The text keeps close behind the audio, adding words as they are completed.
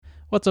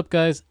What's up,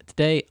 guys?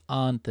 Today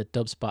on the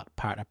Dubspot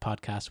Partner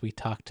Podcast, we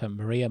talk to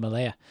Maria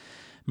Malaya.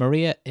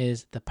 Maria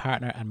is the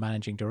partner and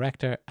managing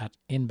director at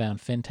Inbound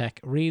FinTech.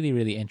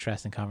 Really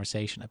interesting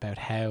conversation about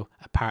how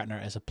a partner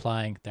is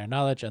applying their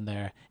knowledge and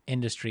their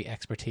industry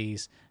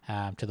expertise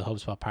to the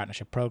HubSpot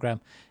Partnership Program.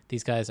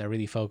 These guys are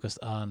really focused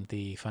on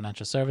the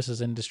financial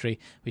services industry.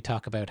 We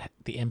talk about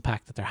the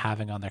impact that they're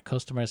having on their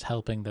customers,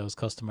 helping those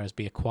customers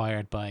be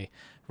acquired by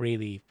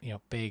really,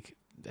 big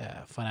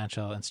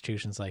financial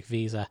institutions like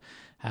Visa.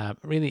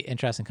 Really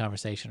interesting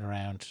conversation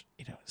around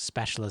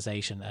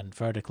specialization and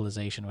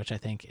verticalization, which I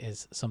think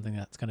is something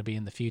that's going to be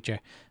in the future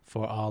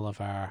for all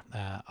of our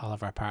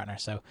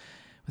partners. So,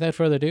 without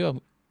further ado,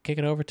 I'll kick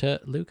it over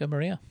to Luke and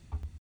Maria.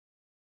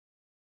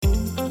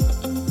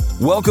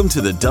 Welcome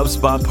to the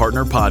HubSpot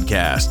Partner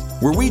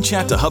Podcast, where we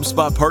chat to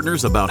HubSpot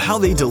partners about how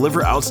they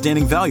deliver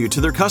outstanding value to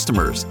their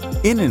customers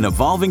in an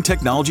evolving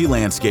technology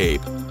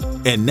landscape.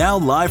 And now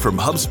live from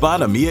HubSpot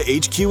EMEA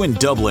HQ in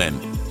Dublin,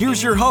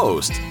 here's your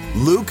host,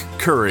 Luke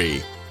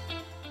Curry.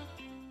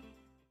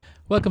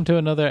 Welcome to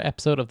another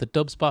episode of the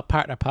Dubspot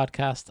Partner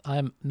Podcast.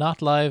 I'm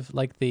not live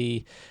like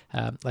the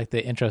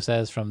intro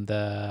says from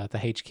the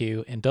HQ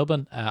in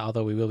Dublin,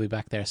 although we will be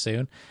back there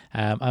soon.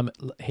 I'm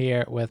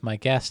here with my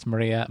guest,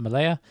 Maria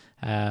Malaya,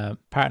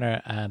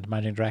 partner and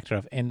managing director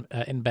of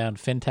Inbound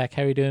FinTech.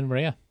 How are you doing,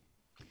 Maria?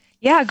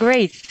 Yeah,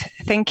 great.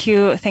 Thank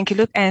you,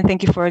 Luke, and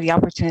thank you for the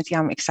opportunity.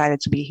 I'm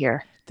excited to be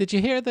here. Did you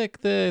hear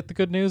the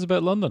good news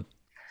about London?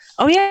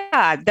 Oh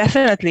yeah,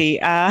 definitely.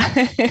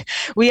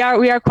 We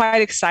are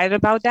quite excited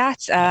about that.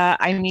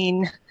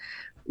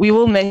 We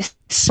will miss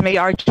maybe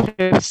our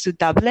trips to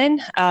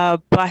Dublin,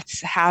 but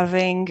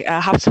having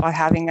HubSpot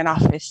having an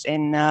office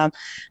in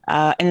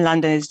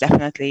London is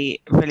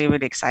definitely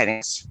really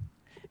exciting.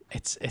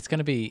 It's going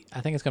to be,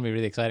 I think it's going to be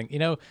really exciting.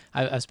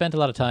 I've spent a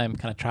lot of time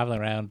kind of traveling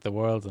around the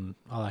world and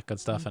all that good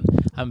stuff.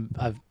 And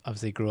I've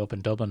obviously grew up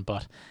in Dublin,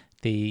 but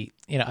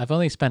I've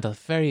only spent a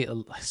very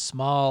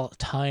small,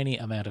 tiny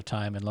amount of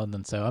time in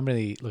London. So I'm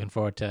really looking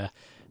forward to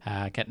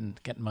getting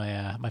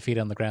my feet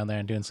on the ground there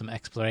and doing some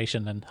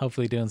exploration and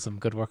hopefully doing some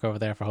good work over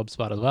there for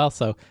HubSpot as well.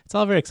 So it's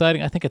all very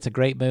exciting. I think it's a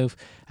great move.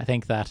 I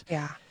think that,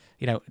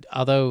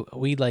 although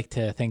we'd like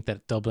to think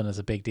that Dublin is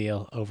a big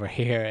deal over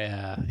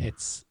here,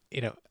 it's,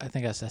 I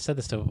think I said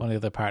this to one of the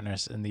other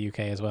partners in the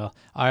UK as well.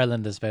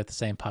 Ireland is about the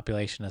same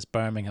population as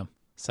Birmingham,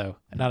 so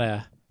not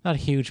a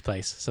huge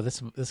place. So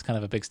this is kind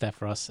of a big step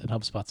for us in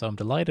HubSpot. So I'm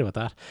delighted with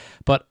that.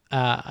 But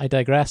I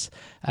digress.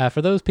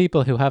 For those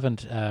people who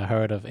haven't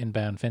heard of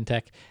Inbound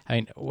FinTech, I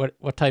mean,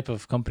 what type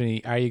of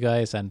company are you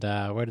guys, and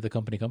where did the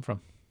company come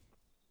from?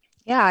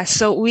 Yeah,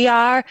 so we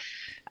are.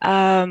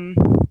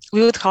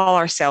 We would call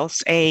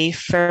ourselves a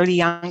fairly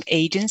young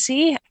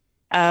agency.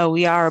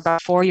 We are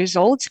about 4 years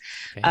old.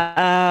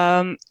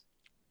 Okay.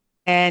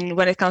 And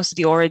when it comes to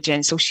the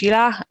origin, so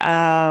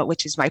Sheila,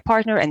 which is my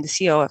partner and the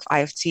CEO of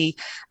IFT,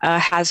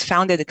 has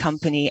founded the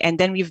company. And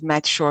then we've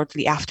met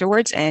shortly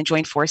afterwards and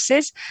joined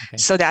forces. Okay.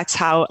 So that's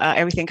how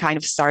everything kind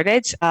of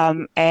started.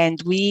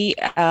 And we,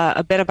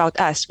 a bit about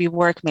us, we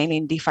work mainly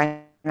in the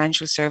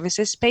financial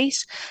services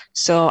space.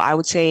 So I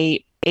would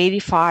say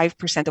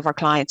 85% of our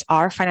clients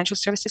are financial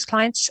services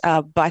clients,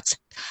 but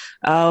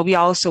we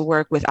also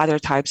work with other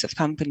types of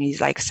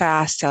companies like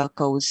SaaS,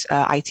 telcos,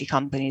 IT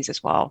companies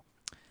as well.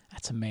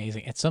 That's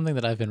amazing. It's something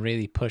that I've been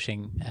really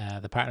pushing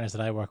the partners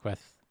that I work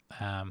with,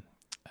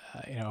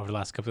 over the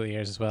last couple of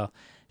years as well,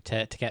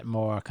 to get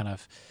more kind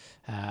of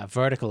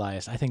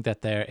verticalized. I think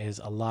that there is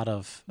a lot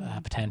of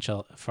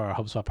potential for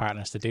HubSpot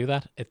partners to do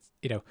that. It's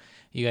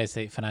you guys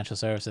say financial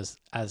services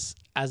as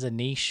a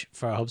niche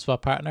for a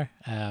HubSpot partner.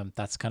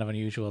 That's kind of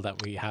unusual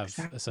that we have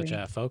such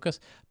a focus.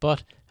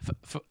 But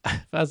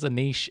as a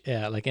niche,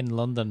 like in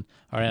London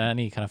or in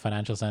any kind of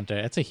financial center,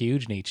 it's a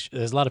huge niche.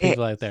 There's a lot of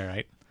people out there,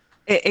 right?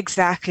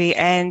 Exactly.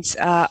 And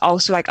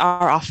also like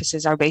our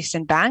offices are based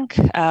in Bank,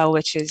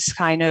 which is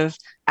kind of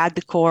at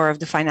the core of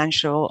the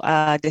financial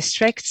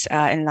district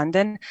in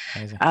London.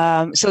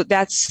 So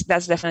that's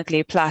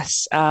definitely a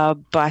plus.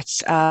 But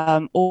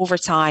over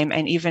time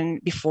and even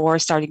before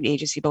starting the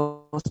agency,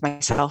 both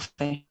myself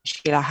and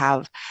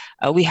Sheila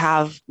we've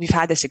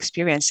had this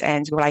experience,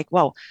 and we're like,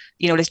 well,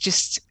 let's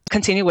just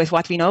continue with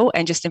what we know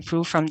and just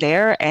improve from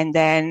there. And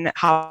then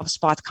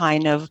HubSpot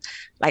kind of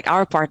like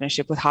our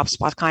partnership with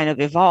HubSpot kind of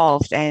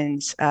evolved,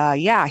 and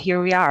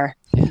here we are.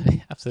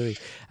 Yeah, absolutely.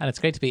 And it's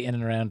great to be in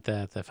and around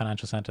the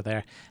financial center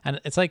there.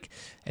 And it's like,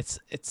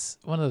 it's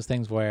one of those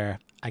things where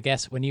I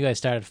guess when you guys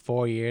started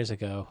 4 years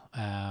ago,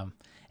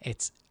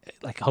 it's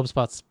like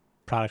HubSpot's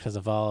product has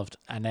evolved,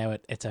 and now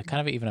it's a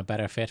kind of even a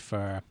better fit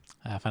for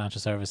financial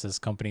services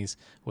companies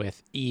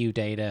with EU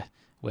data,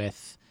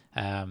 with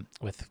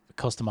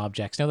custom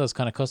objects, those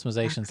kind of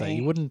customizations that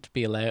you wouldn't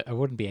be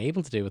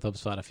able to do with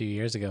HubSpot a few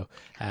years ago,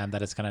 and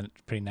that is kind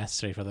of pretty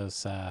necessary for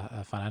those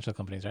financial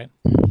companies, right?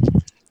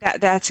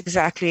 That's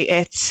exactly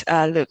it,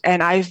 Luke.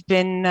 And I've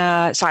been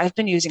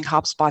using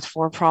HubSpot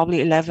for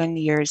probably 11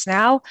 years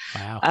now.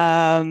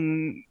 Wow.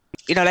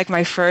 like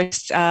my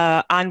first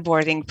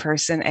onboarding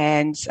person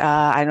and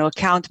I know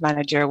account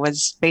manager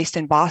was based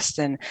in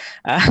Boston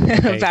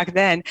Okay. back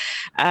then.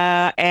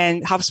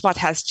 And HubSpot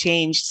has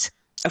changed,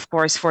 of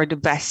course, for the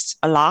best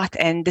a lot.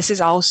 And this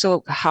is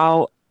also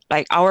how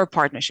like our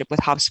partnership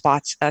with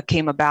HubSpot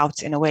came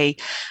about in a way,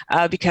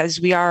 because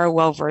we are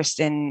well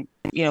versed in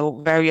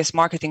various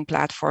marketing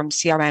platforms,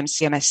 CRM,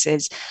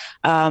 CMSs,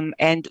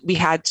 and we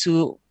had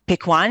to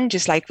pick one,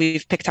 just like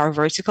we've picked our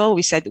vertical.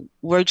 We said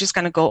we're just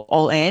going to go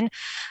all in,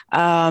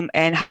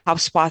 and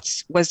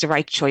HubSpot was the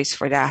right choice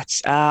for that.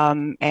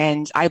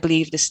 And I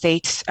believe the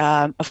state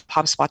of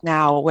HubSpot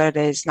now, where it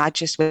is not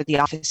just with the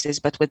offices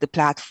but with the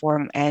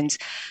platform and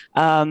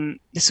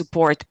the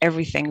support,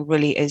 everything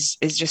really is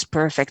just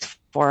perfect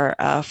for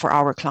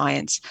our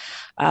clients,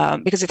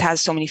 because it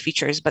has so many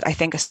features. But I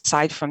think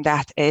aside from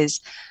that is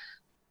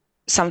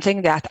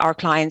something that our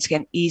clients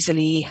can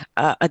easily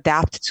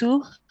adapt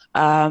to,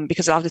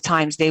 because a lot of the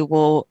times they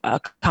will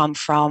come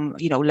from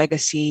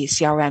legacy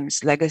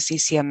CRMs, legacy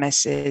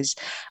CMSs,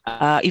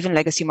 even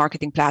legacy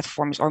marketing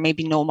platforms, or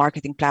maybe no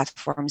marketing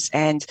platforms.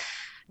 And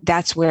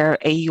that's where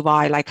a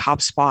UI like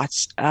HubSpot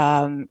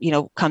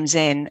comes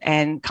in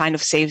and kind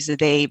of saves the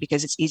day,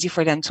 because it's easy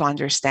for them to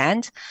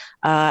understand,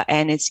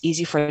 and it's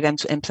easy for them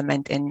to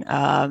implement in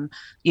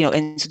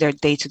into their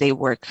day-to-day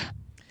work.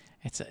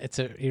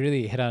 You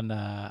really hit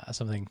on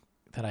something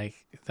that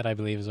I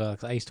believe as well,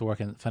 because I used to work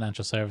in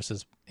financial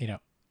services,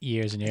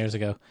 years and years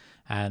ago,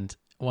 and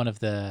one of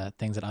the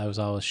things that I was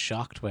always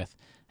shocked with.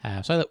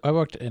 So I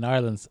worked in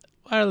Ireland's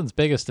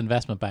biggest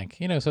investment bank.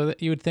 So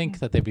that you would think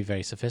that they'd be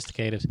very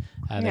sophisticated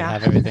and they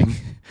have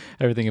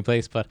everything in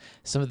place, but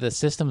some of the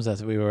systems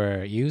that we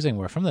were using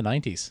were from the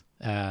 90s,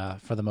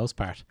 for the most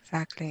part.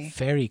 Exactly.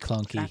 Very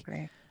clunky.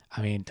 Exactly.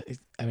 I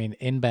mean,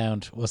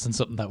 inbound wasn't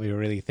something that we were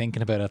really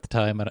thinking about at the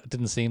time, and it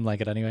didn't seem like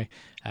it anyway.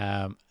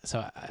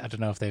 So I don't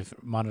know if they've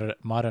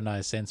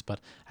modernized since, but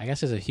I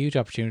guess there's a huge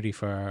opportunity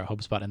for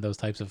HubSpot in those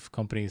types of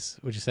companies.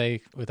 Would you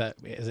say with that,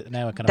 is it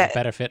now a kind of a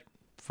better fit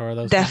for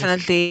those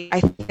Definitely.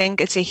 Companies? I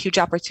think it's a huge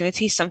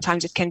opportunity.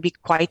 Sometimes it can be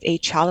quite a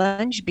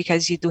challenge,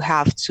 because you do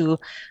have to,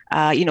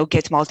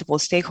 get multiple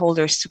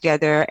stakeholders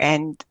together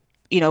and,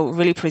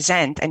 really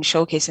present and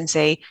showcase and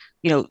say,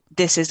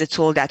 this is the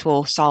tool that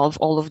will solve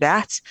all of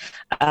that.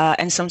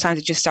 And sometimes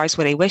it just starts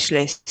with a wish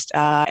list.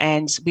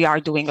 And we are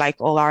doing like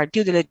all our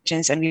due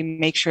diligence, and we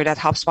make sure that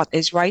HubSpot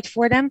is right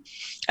for them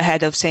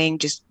ahead of saying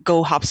just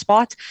go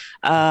HubSpot.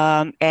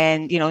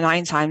 And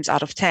 9 times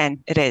out of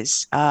 10 it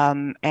is.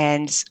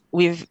 And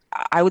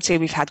I would say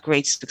we've had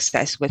great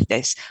success with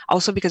this,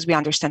 also because we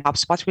understand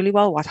HubSpot really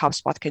well, what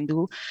HubSpot can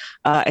do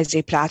as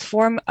a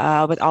platform,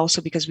 but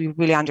also because we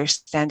really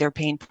understand their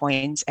pain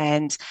points.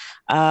 And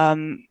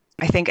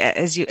I think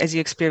as you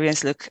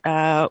experience, look,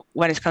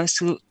 when it comes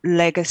to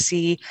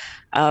legacy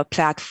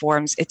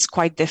platforms, it's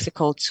quite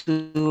difficult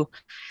to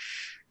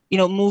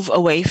move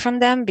away from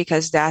them,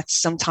 because that's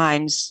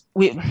sometimes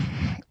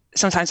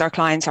our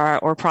clients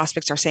or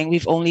prospects are saying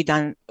we've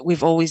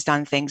always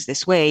done things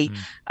this way,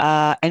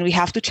 and we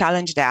have to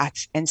challenge that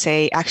and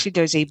say, actually,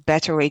 there's a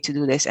better way to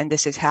do this, and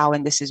this is how,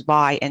 and this is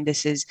why, and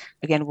this is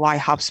again why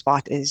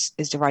HubSpot is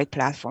the right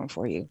platform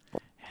for you.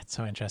 It's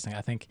so interesting.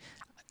 I think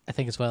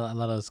as well, a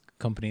lot of those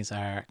companies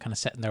are kind of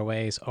set in their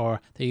ways,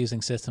 or they're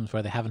using systems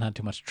where they haven't had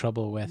too much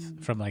trouble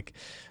with, from like,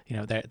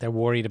 they're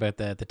worried about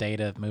the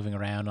data moving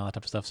around and all that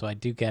type of stuff. So I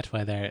do get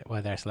why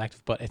they're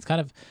selective, but it's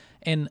kind of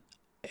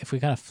if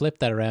we kind of flip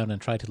that around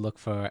and try to look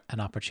for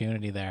an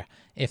opportunity there,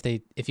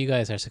 if you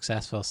guys are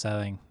successful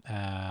selling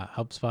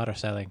HubSpot or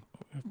selling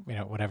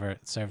whatever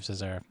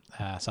services or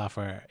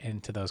software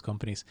into those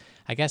companies,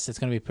 I guess it's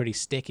going to be pretty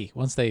sticky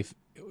once you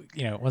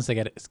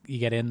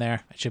get in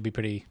there. It should be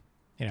pretty,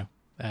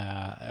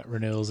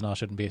 renewals and all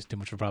shouldn't be too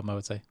much of a problem, I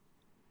would say.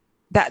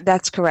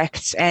 That's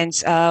correct. And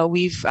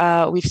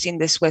we've seen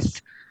this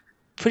with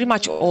pretty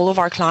much all of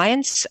our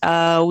clients.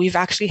 We've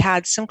actually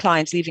had some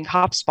clients leaving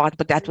HubSpot,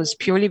 but that was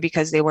purely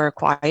because they were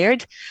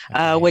acquired,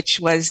 which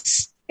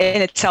was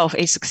in itself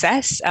a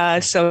success.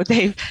 So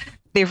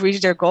they've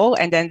reached their goal,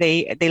 and then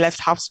they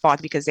left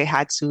HubSpot because they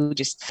had to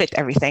just fit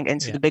everything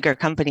into the bigger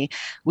company.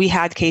 We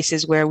had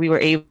cases where we were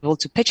able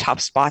to pitch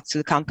HubSpot to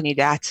the company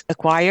that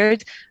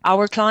acquired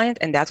our client,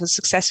 and that was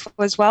successful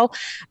as well.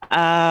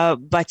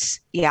 But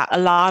yeah, a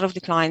lot of the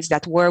clients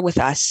that were with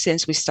us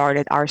since we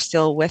started are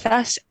still with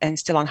us and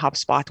still on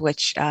HubSpot,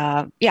 which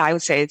I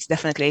would say it's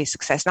definitely a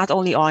success, not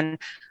only on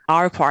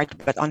our part,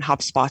 but on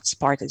HubSpot's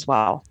part as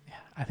well. Yeah,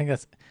 I think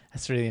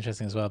that's really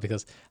interesting as well,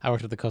 because I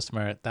worked with a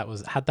customer that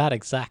had that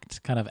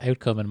exact kind of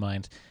outcome in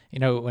mind.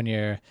 When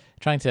you're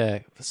trying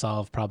to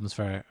solve problems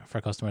for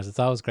customers, it's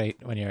always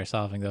great when you're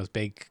solving those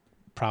big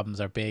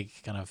problems or big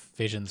kind of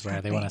visions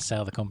where they want to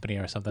sell the company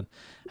or something.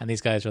 And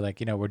these guys were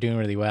like, we're doing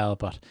really well,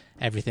 but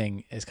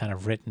everything is kind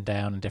of written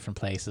down in different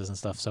places and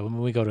stuff. So when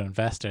we go to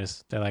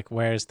investors, they're like,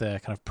 where's the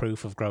kind of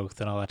proof of growth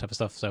and all that type of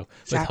stuff? So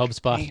with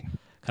HubSpot, kind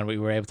of we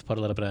were able to put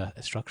a little bit of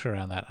structure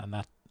around that, and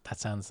that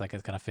sounds like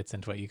it kind of fits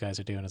into what you guys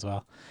are doing as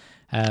well.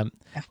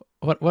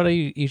 What I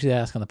usually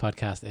ask on the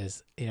podcast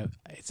is,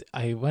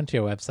 I went to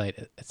your website.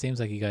 It seems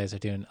like you guys are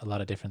doing a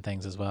lot of different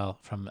things as well,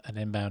 from an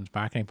inbound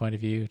marketing point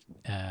of view,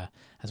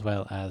 as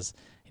well as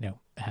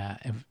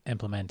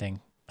implementing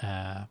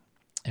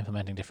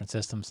different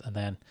systems. And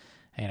then,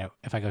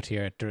 if I go to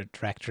your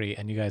directory,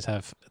 and you guys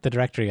have the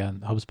directory on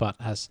HubSpot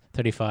has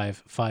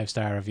 35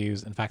 5-star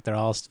reviews. In fact, they're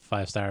all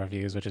 5-star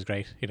reviews, which is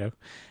great,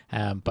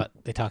 but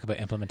they talk about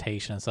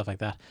implementation and stuff like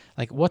that.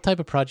 Like, what type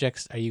of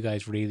projects are you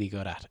guys really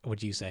good at,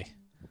 would you say?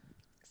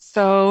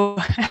 So,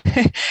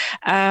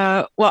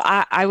 well,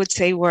 I would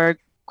say we're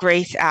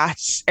great at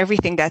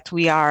everything that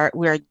we are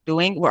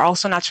doing. We're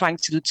also not trying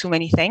to do too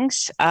many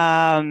things.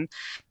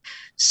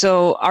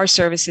 So our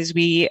services,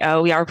 we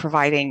are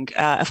providing,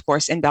 of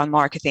course, inbound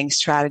marketing,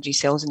 strategy,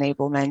 sales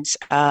enablement,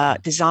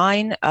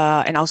 design,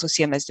 and also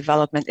CMS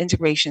development,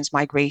 integrations,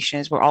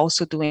 migrations. We're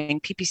also doing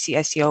PPC,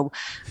 SEO,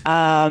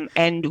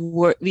 and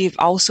we've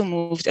also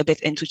moved a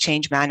bit into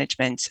change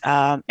management,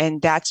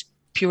 and that's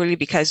purely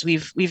because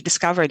we've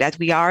discovered that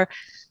we are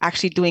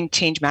actually doing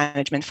change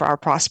management for our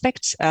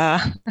prospects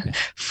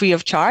free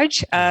of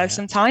charge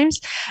sometimes,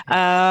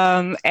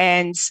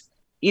 and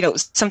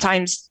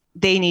sometimes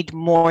they need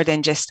more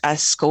than just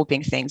us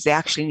scoping things. They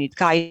actually need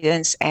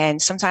guidance.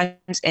 And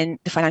sometimes in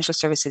the financial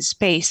services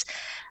space,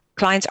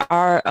 clients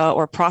are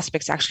or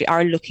prospects actually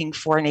are looking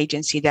for an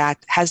agency that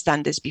has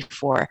done this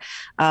before,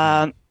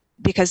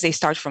 because they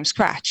start from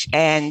scratch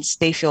and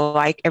they feel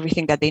like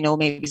everything that they know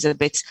maybe is a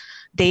bit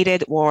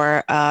dated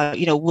or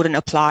wouldn't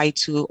apply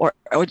to,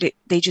 or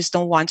they just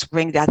don't want to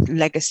bring that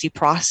legacy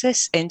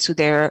process into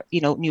their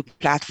new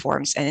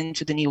platforms and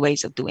into the new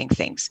ways of doing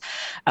things.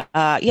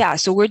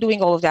 So we're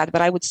doing all of that,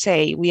 but I would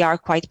say we are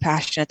quite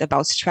passionate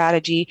about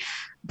strategy,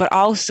 but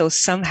also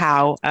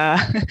somehow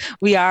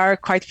we are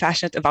quite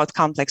passionate about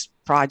complex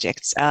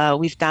projects.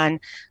 We've done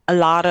a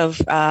lot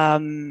of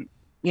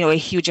a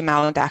huge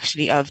amount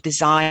actually of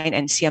design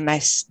and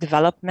CMS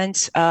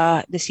development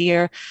this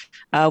year.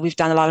 We've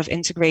done a lot of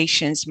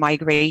integrations,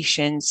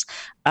 migrations,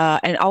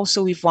 and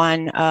also we've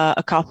won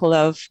a couple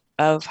of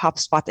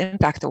HubSpot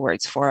Impact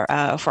Awards for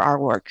our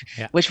work,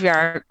 which we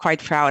are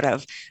quite proud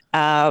of.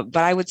 But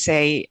I would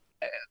say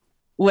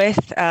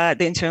with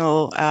the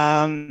internal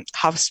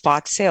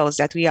HubSpot sales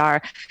that we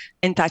are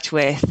in touch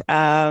with,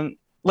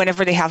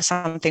 whenever they have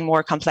something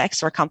more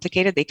complex or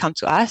complicated, they come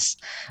to us.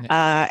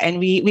 And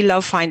we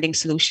love finding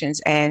solutions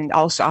and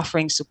also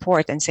offering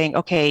support and saying,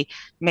 okay,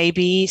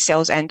 maybe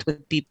Sales End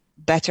would be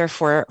better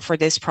for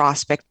this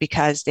prospect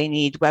because they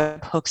need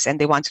webhooks and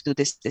they want to do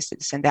this,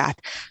 and that.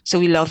 So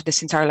we love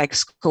this entire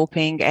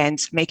scoping and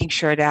making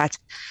sure that,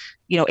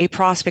 a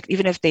prospect,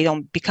 even if they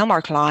don't become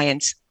our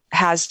clients,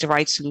 has the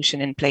right solution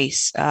in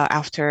place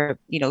after,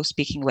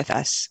 speaking with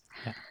us.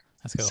 Yeah,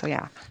 that's cool. So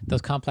yeah.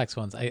 Those complex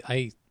ones,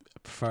 I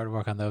prefer to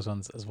work on those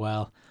ones as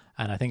well,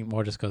 and I think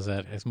more just because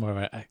it's more of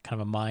a kind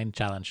of a mind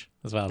challenge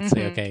as well to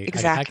say, okay,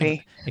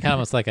 exactly. I can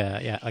almost like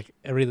a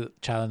real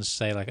challenge to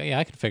say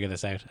I can figure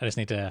this out. I just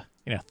need to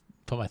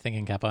put my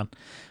thinking cap on.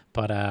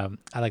 But I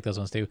like those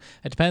ones too.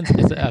 It depends.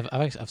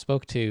 I've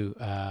spoke to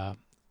a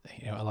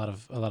lot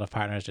of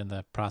partners in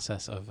the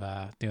process of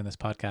doing this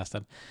podcast,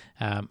 and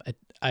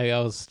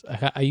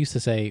I used to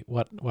say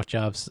what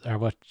jobs or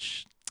what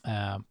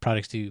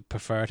products do you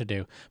prefer to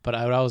do, but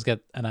I would always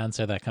get an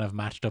answer that kind of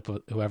matched up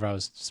with whoever I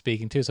was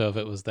speaking to. So if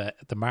it was the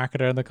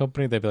marketer in the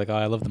company, they'd be like, oh,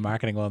 I love the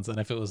marketing ones, and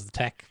if it was the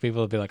tech, people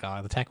would be like, oh,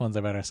 the tech ones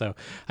are better. So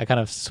I kind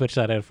of switched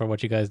that out for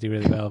what you guys do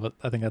really well, but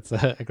I think that's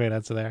a great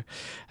answer there.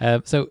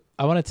 So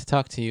I wanted to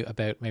talk to you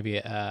about maybe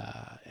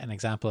an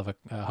example of a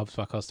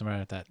HubSpot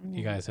customer that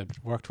you guys have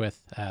worked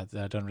with that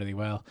have done really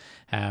well.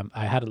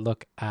 I had a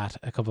look at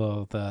a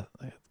couple of the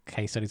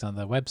case studies on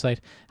the website,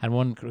 and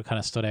one kind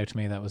of stood out to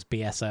me. That was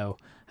BSO.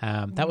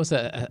 That was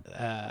a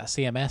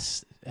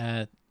CMS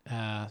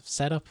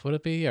setup, would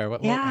it be, or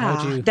what? Yeah,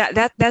 how would you...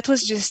 that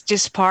was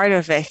just part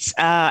of it.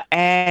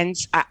 And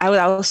I would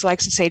also like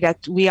to say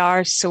that we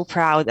are so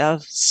proud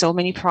of so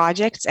many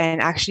projects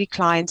and actually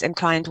clients and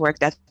client work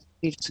that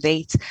we've to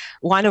date.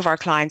 One of our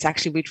clients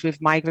actually, which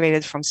we've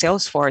migrated from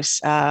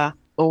Salesforce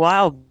a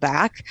while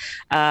back,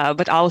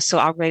 but also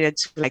upgraded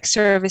to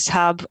Service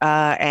Hub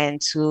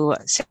and to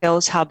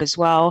Sales Hub as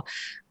well.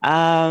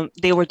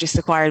 They were just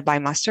acquired by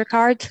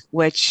MasterCard,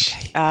 which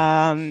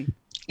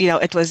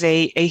it was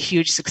a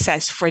huge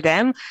success for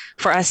them.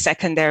 For us,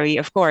 secondary,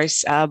 of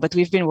course, but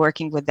we've been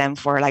working with them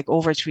for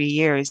over 3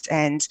 years,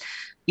 and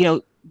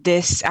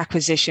this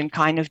acquisition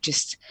kind of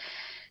just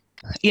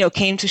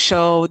came to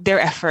show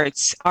their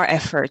efforts, our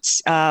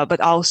efforts,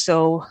 but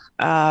also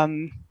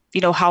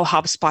how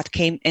HubSpot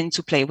came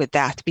into play with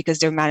that, because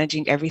they're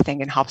managing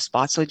everything in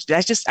HubSpot. So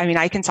that's just,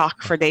 I can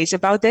talk for days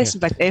about this,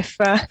 but if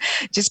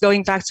just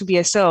going back to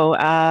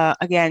BSO,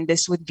 again,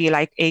 this would be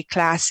like a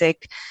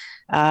classic,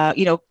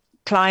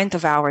 client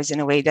of ours in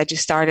a way that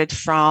just started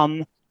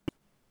from,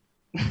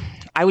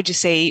 I would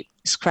just say,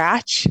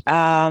 scratch.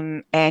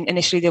 And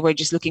initially, they were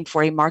just looking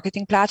for a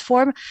marketing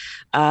platform.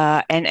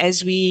 And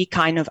as we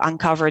kind of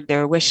uncovered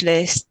their wish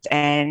list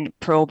and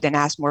probed and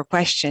asked more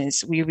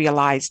questions, we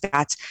realized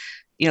that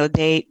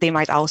they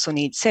might also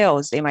need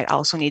sales. They might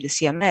also need the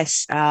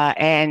CMS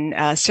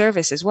and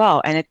service as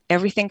well. And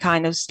everything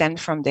kind of stemmed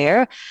from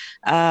there.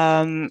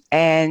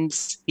 And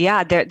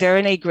yeah, they're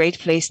in a great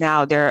place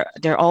now.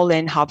 They're all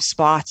in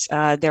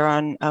HubSpot. They're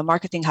on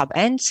Marketing Hub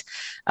End,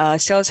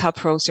 Sales Hub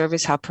Pro,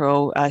 Service Hub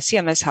Pro,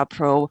 CMS Hub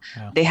Pro.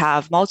 Wow. They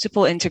have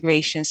multiple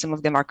integrations. Some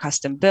of them are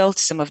custom built.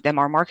 Some of them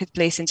are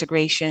marketplace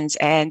integrations.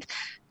 And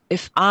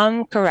if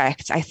I'm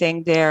correct, I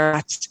think they're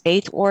at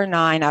 8 or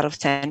 9 out of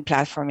 10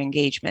 platform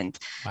engagement.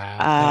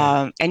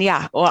 Wow. And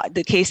yeah, well,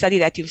 the case study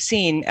that you've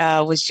seen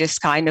was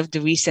just kind of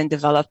the recent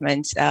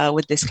development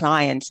with this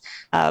client.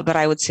 But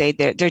I would say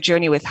their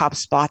journey with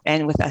HubSpot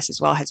and with us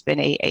as well has been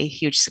a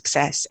huge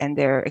success, and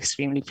they're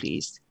extremely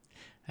pleased.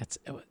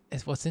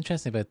 It's what's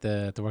interesting about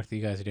the work that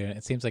you guys are doing.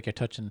 It seems like you're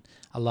touching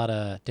a lot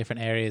of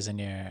different areas in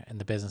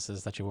the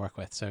businesses that you work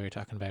with. So you're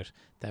talking about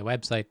the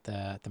website,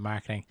 the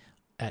marketing,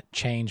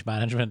 change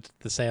management,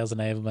 the sales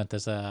enablement.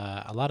 There's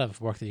a lot of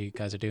work that you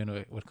guys are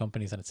doing with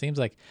companies, and it seems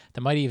like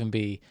there might even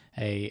be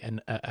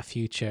a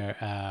future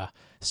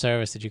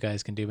service that you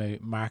guys can do, maybe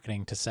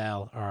marketing to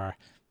sell or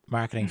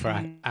marketing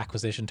for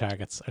acquisition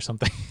targets or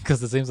something,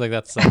 because it seems like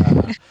that's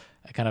a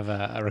kind of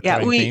a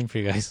recurring theme for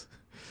you guys.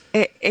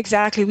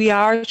 Exactly. We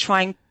are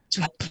trying to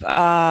help,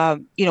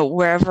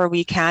 wherever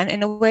we can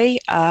in a way.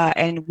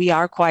 And we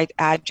are quite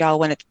agile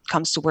when it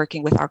comes to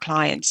working with our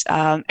clients.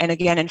 And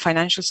again, in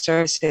financial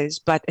services,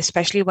 but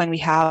especially when we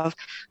have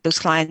those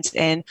clients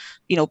in,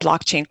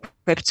 blockchain,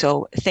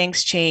 crypto,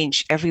 things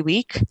change every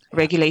week.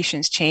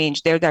 Regulations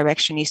change. Their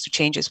direction needs to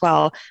change as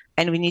well.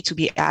 And we need to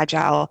be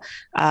agile.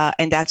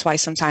 And that's why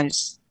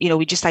sometimes,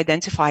 we just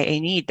identify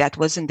a need that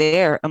wasn't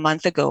there a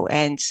month ago.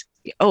 And,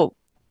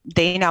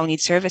 they now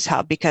need Service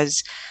Hub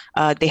because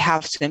they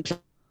have to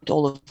implement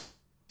all of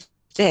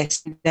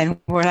this. And then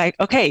we're like,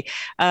 okay,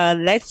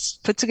 let's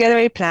put together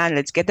a plan.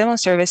 Let's get them on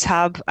Service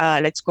Hub.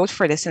 Let's go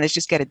for this and let's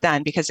just get it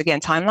done. Because again,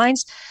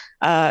 timelines,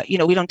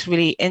 we don't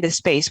really, in this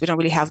space, we don't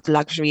really have the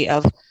luxury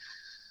of,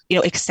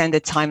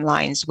 extended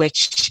timelines,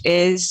 which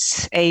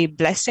is a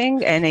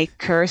blessing and a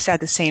curse at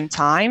the same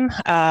time.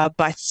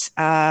 But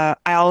I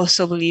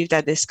also believe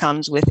that this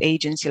comes with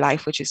agency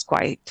life, which is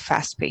quite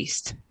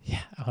fast-paced.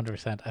 Yeah,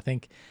 100%. I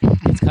think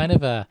it's kind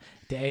of the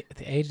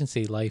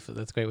agency life.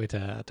 That's a great way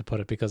to put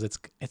it, because it's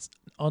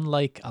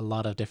unlike a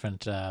lot of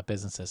different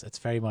businesses. It's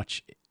very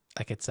much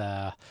like it's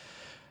a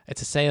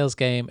sales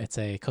game, it's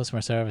a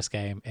customer service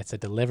game, it's a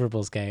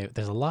deliverables game.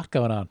 There's a lot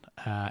going on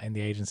in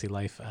the agency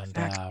life, and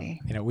exactly.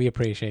 We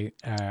appreciate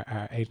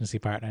our agency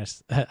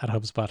partners at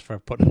HubSpot for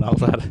putting in all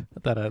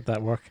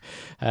that work.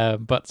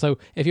 But so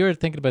if you were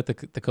thinking about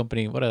the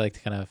company, what I'd like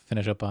to kind of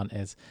finish up on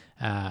is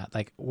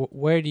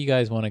where do you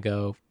guys want to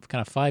go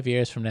kind of 5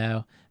 years from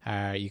now?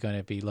 Are you going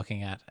to be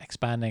looking at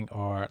expanding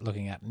or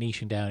looking at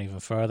niching down even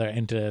further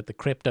into the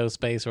crypto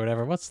space or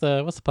whatever? What's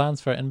the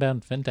plans for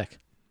Inbound FinTech?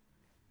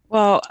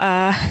 Well,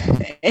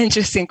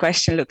 interesting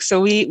question. Look, so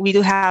we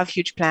do have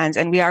huge plans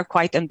and we are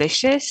quite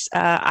ambitious.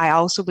 I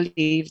also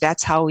believe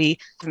that's how we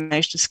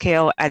managed to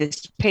scale at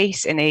this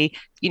pace in a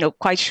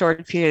quite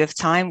short period of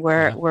time.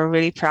 We're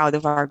really proud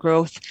of our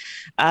growth.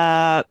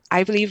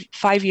 I believe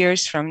 5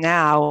 years from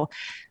now,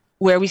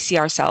 where we see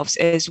ourselves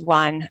is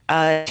one,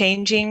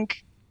 changing,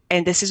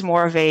 and this is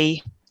more of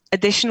a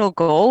additional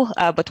goal,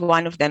 but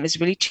one of them is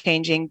really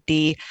changing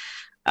the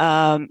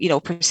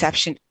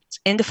perception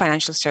in the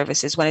financial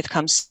services when it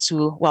comes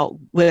to,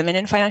 women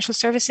in financial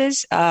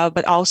services,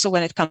 but also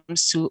when it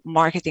comes to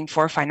marketing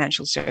for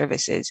financial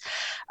services.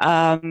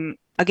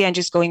 Again,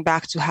 just going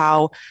back to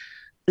how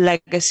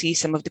legacy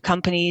some of the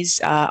companies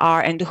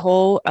are and the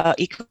whole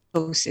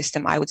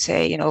ecosystem, I would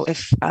say,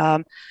 if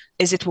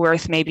is it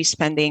worth maybe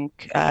spending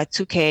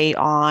 $2K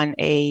on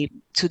a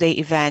 2-day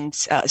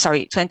event,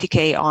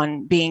 $20K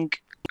on being,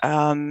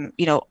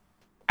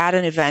 at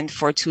an event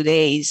for 2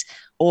 days,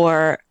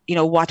 or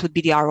what would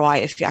be the ROI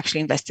if you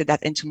actually invested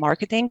that into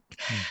marketing?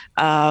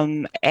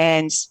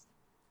 And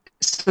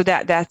so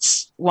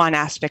that's one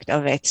aspect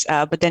of it.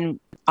 But then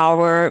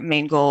our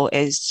main goal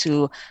is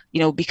to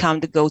become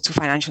the go-to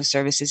financial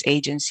services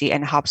agency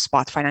and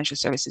HubSpot financial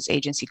services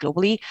agency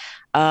globally.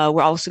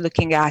 We're also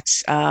looking at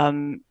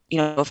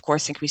of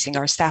course, increasing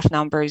our staff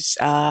numbers,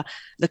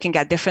 looking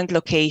at different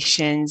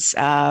locations,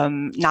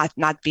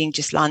 not being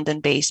just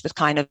London-based, but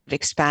kind of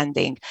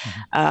expanding.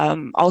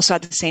 Also,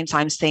 at the same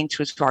time, staying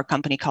true to our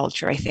company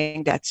culture. I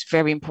think that's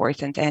very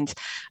important. And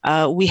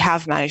we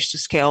have managed to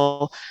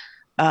scale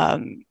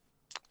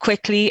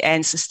quickly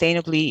and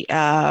sustainably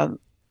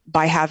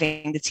by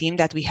having the team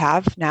that we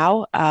have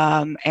now.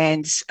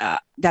 And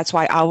that's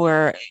why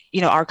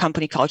our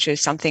company culture is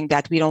something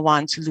that we don't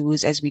want to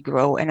lose as we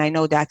grow. And I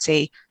know that's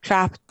a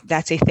trap.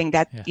 That's a thing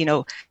that,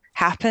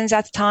 happens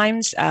at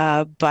times,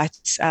 but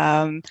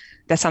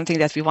that's something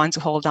that we want to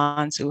hold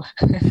on to.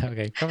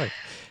 Okay, perfect.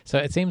 So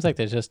it seems like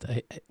there's just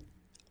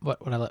what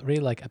I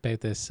really like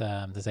about this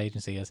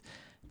agency is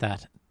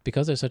that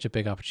because there's such a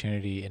big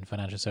opportunity in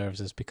financial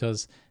services,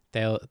 because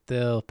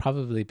they'll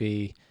probably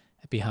be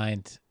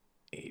behind,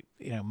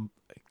 a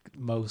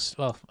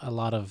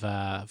lot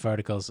of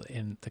verticals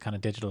in the kind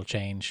of digital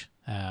change,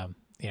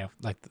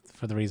 like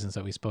for the reasons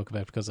that we spoke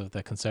about, because of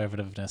the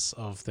conservativeness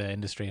of the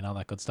industry and all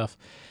that good stuff.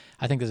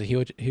 I think there's a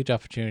huge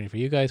opportunity for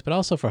you guys, but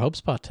also for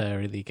HubSpot to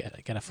really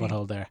get a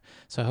foothold there.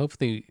 So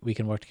hopefully we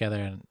can work together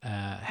and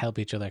help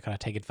each other kind of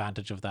take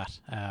advantage of that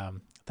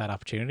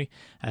opportunity.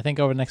 And I think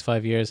over the next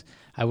 5 years,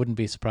 I wouldn't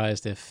be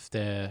surprised if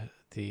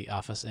the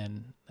office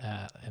in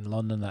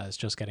London that is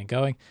just getting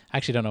going. I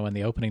actually don't know when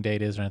the opening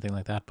date is or anything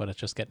like that, but it's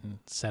just getting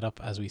set up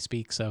as we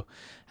speak. So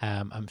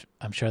I'm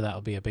sure that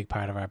will be a big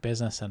part of our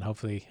business, and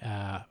hopefully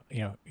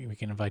we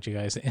can invite you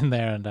guys in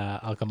there, and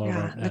I'll come over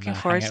and looking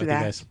hang forward out to with that.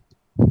 you guys.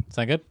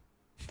 Sound good?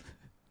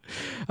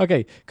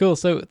 Okay, cool.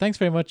 So thanks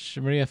very much,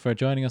 Maria, for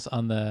joining us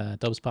on the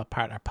DubSpot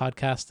Partner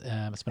Podcast.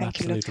 It's been an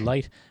absolute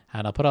delight,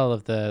 and I'll put all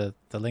of the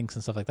links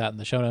and stuff like that in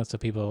the show notes so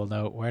people will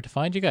know where to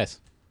find you guys.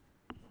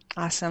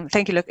 Awesome.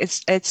 Thank you. Look,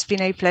 it's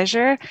been a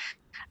pleasure.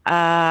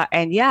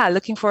 And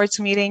looking forward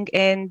to meeting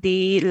in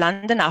the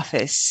London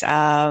office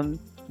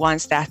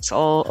once that's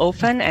all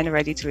open and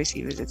ready to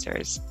receive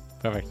visitors.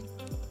 Perfect.